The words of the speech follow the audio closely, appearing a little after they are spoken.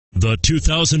The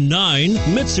 2009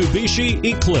 Mitsubishi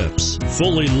Eclipse.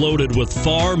 Fully loaded with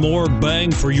far more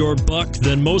bang for your buck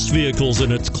than most vehicles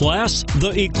in its class,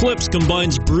 the Eclipse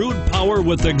combines brute power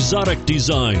with exotic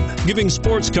design, giving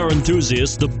sports car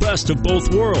enthusiasts the best of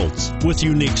both worlds. With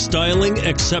unique styling,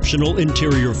 exceptional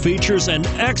interior features, and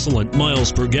excellent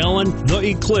miles per gallon, the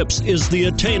Eclipse is the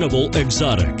attainable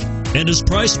exotic and is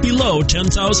priced below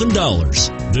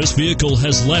 $10,000. This vehicle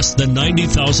has less than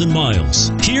 90,000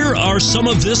 miles. Here are some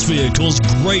of this vehicle's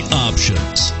great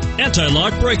options: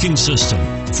 anti-lock braking system,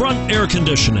 front air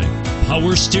conditioning,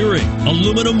 power steering,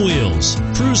 aluminum wheels,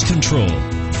 cruise control,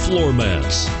 floor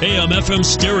mats, AM/FM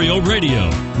stereo radio,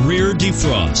 rear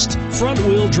defrost, front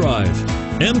wheel drive,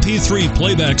 MP3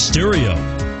 playback stereo.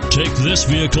 Take this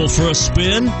vehicle for a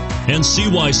spin and see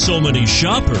why so many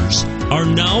shoppers are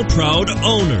now proud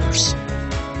owners.